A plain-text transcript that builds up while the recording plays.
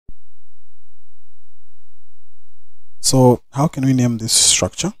So how can we name this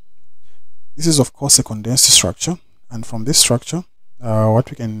structure? This is of course a condensed structure, and from this structure what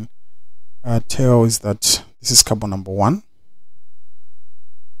we can tell is that this is carbon number 1,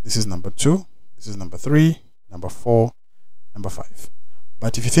 this is number 2, this is number 3, number 4, number 5.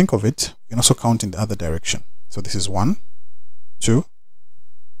 But if you think of it, you can also count in the other direction. So this is 1, 2,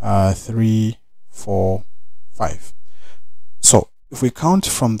 3, 4, 5. So if we count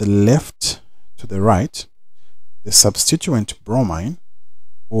from the left to the right, the substituent bromine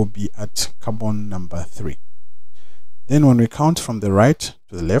will be at carbon number 3. Then when we count from the right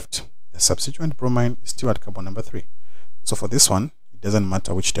to the left, the substituent bromine is still at carbon number 3. So for this one, it doesn't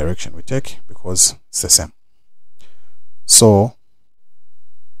matter which direction we take because it's the same. So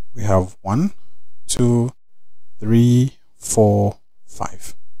we have 1, 2, 3, 4,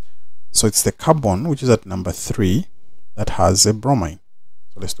 5. So it's the carbon which is at number 3 that has a bromine.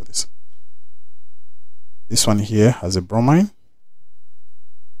 So let's do this. This one here has a bromine.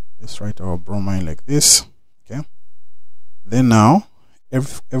 Let's write our bromine like this. Okay. Then now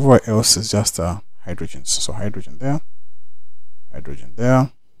everywhere else is just hydrogens. So hydrogen there, hydrogen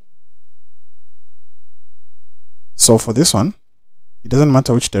there. So for this one, it doesn't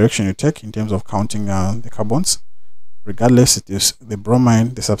matter which direction you take in terms of counting the carbons. Regardless, it is the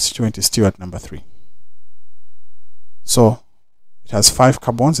bromine, the substituent is still at number 3. So it has 5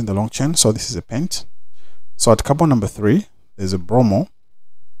 carbons in the long chain, so this is a pent. So at carbon number 3, there's a bromo,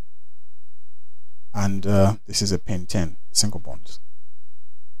 and this is a pentane, single bond.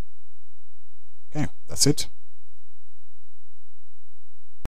 Okay, that's it.